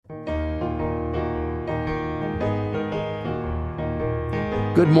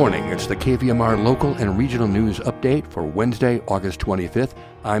Good morning. It's the KVMR local and regional news update for Wednesday, August 25th.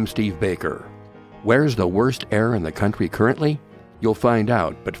 I'm Steve Baker. Where's the worst air in the country currently? You'll find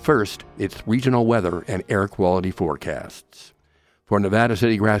out, but first, it's regional weather and air quality forecasts. For Nevada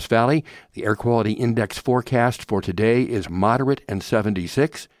City, Grass Valley, the air quality index forecast for today is moderate and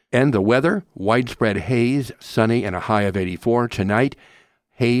 76. And the weather, widespread haze, sunny and a high of 84 tonight.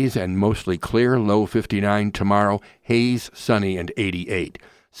 Haze and mostly clear, low 59 tomorrow, haze, sunny, and 88.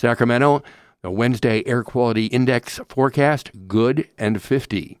 Sacramento, the Wednesday air quality index forecast, good and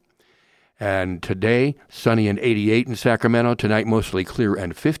 50. And today, sunny and 88 in Sacramento, tonight mostly clear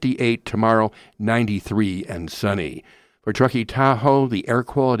and 58, tomorrow 93 and sunny. For Truckee Tahoe, the air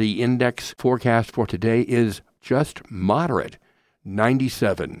quality index forecast for today is just moderate,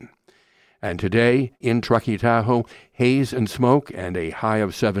 97. And today, in Truckee Tahoe, haze and smoke and a high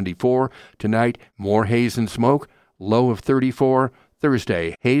of 74. Tonight, more haze and smoke, low of 34.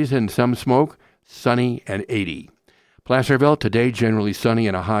 Thursday, haze and some smoke, sunny and 80. Placerville, today generally sunny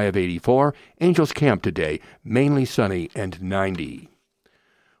and a high of 84. Angels Camp today, mainly sunny and 90.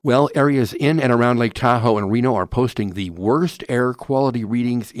 Well, areas in and around Lake Tahoe and Reno are posting the worst air quality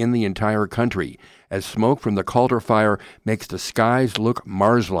readings in the entire country, as smoke from the Calder Fire makes the skies look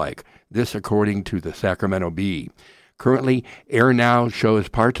Mars-like. This according to the Sacramento Bee. Currently, air now shows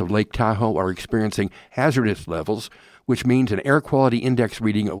parts of Lake Tahoe are experiencing hazardous levels, which means an air quality index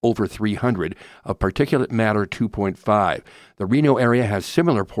reading of over 300, of particulate matter 2.5. The Reno area has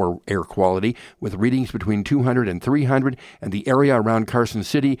similar poor air quality, with readings between 200 and 300, and the area around Carson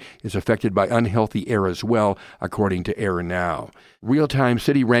City is affected by unhealthy air as well, according to Air Now. Real-time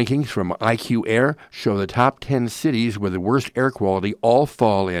city rankings from IQ Air show the top 10 cities with the worst air quality all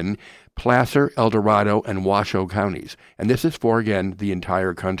fall in Placer, El Dorado, and Washoe counties. And this is for, again, the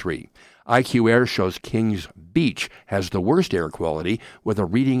entire country. IQ Air shows Kings Beach has the worst air quality with a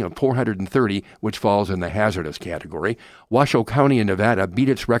reading of 430, which falls in the hazardous category. Washoe County in Nevada beat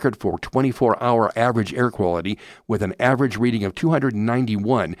its record for 24-hour average air quality with an average reading of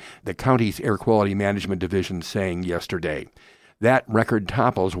 291, the county's Air Quality Management Division saying yesterday. That record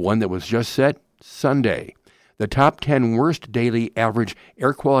topples one that was just set Sunday. The top 10 worst daily average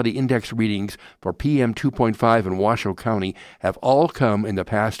air quality index readings for PM 2.5 in Washoe County have all come in the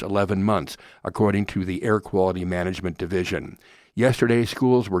past 11 months, according to the Air Quality Management Division. Yesterday,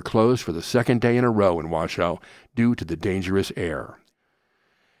 schools were closed for the second day in a row in Washoe due to the dangerous air.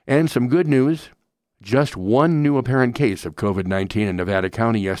 And some good news. Just one new apparent case of COVID-19 in Nevada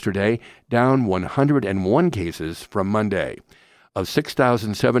County yesterday, down 101 cases from Monday. Of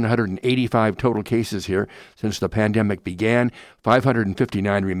 6,785 total cases here since the pandemic began,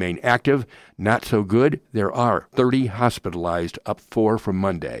 559 remain active. Not so good, there are 30 hospitalized, up 4 from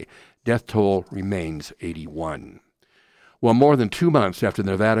Monday. Death toll remains 81. Well, more than 2 months after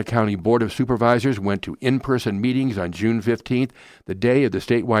the Nevada County Board of Supervisors went to in-person meetings on June 15th, the day of the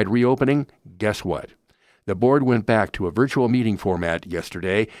statewide reopening, guess what? The board went back to a virtual meeting format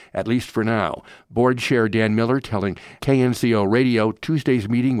yesterday, at least for now. Board Chair Dan Miller telling KNCO Radio Tuesday's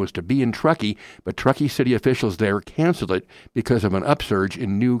meeting was to be in Truckee, but Truckee city officials there canceled it because of an upsurge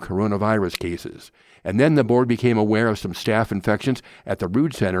in new coronavirus cases. And then the board became aware of some staff infections at the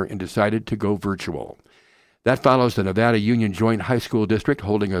Rood Center and decided to go virtual. That follows the Nevada Union Joint High School District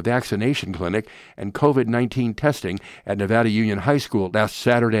holding a vaccination clinic and COVID-19 testing at Nevada Union High School last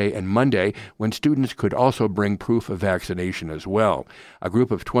Saturday and Monday, when students could also bring proof of vaccination as well. A group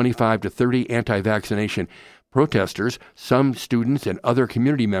of 25 to 30 anti-vaccination protesters, some students and other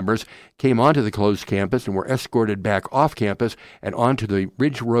community members, came onto the closed campus and were escorted back off campus and onto the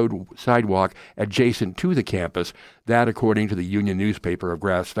Ridge Road sidewalk adjacent to the campus. That according to the Union newspaper of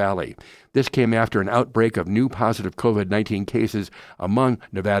Grass Valley. This came after an outbreak of new positive COVID-19 cases among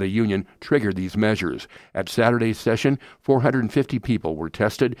Nevada Union triggered these measures. At Saturday's session, 450 people were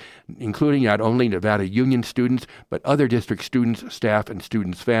tested, including not only Nevada Union students, but other district students, staff, and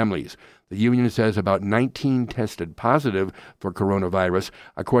students' families. The union says about 19 tested positive for coronavirus,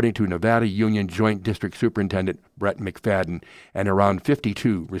 according to Nevada Union Joint District Superintendent Brett McFadden, and around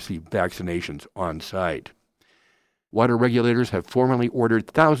 52 received vaccinations on site. Water regulators have formally ordered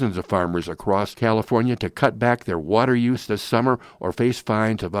thousands of farmers across California to cut back their water use this summer or face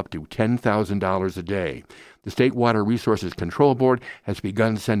fines of up to $10,000 a day. The State Water Resources Control Board has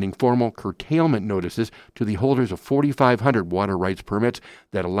begun sending formal curtailment notices to the holders of 4,500 water rights permits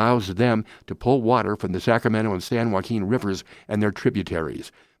that allows them to pull water from the Sacramento and San Joaquin rivers and their tributaries.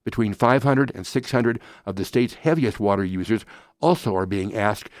 Between 500 and 600 of the state's heaviest water users also are being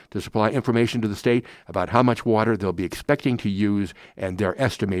asked to supply information to the state about how much water they'll be expecting to use and their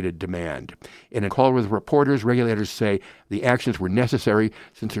estimated demand. In a call with reporters, regulators say the actions were necessary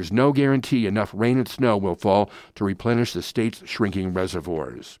since there's no guarantee enough rain and snow will fall to replenish the state's shrinking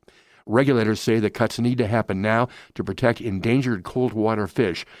reservoirs. Regulators say the cuts need to happen now to protect endangered cold water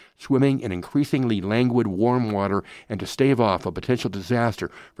fish swimming in increasingly languid warm water and to stave off a potential disaster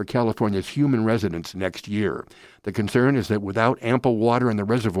for California's human residents next year. The concern is that without ample water in the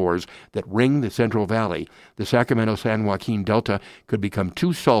reservoirs that ring the Central Valley, the Sacramento-San Joaquin Delta could become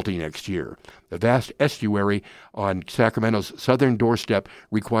too salty next year. The vast estuary on Sacramento's southern doorstep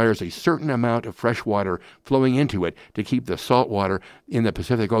requires a certain amount of fresh water flowing into it to keep the salt water in the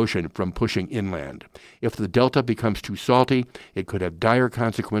Pacific Ocean from pushing inland. If the Delta becomes too salty, it could have dire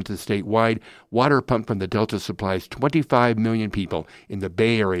consequences statewide. Water pumped from the Delta supplies 25 million people in the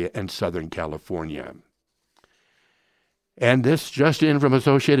Bay Area and Southern California. And this just in from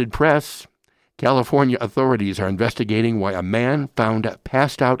Associated Press. California authorities are investigating why a man found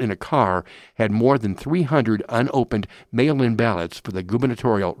passed out in a car had more than 300 unopened mail-in ballots for the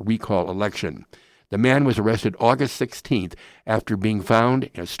gubernatorial recall election. The man was arrested August 16th after being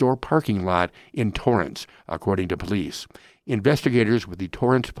found in a store parking lot in Torrance, according to police. Investigators with the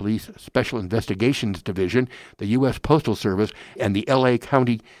Torrance Police Special Investigations Division, the U.S. Postal Service, and the L.A.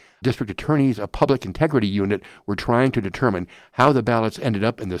 County District Attorney's Public Integrity Unit were trying to determine how the ballots ended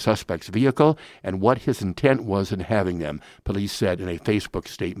up in the suspect's vehicle and what his intent was in having them, police said in a Facebook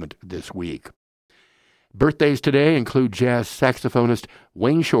statement this week. Birthdays today include jazz saxophonist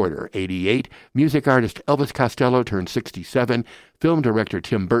Wayne Shorter, 88, music artist Elvis Costello turned 67, film director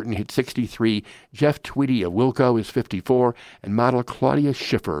Tim Burton hit 63, Jeff Tweedy of Wilco is 54, and model Claudia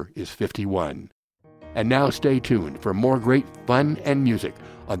Schiffer is 51. And now stay tuned for more great fun and music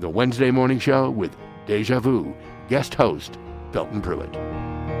on the Wednesday Morning Show with Deja Vu, guest host Felton Pruitt.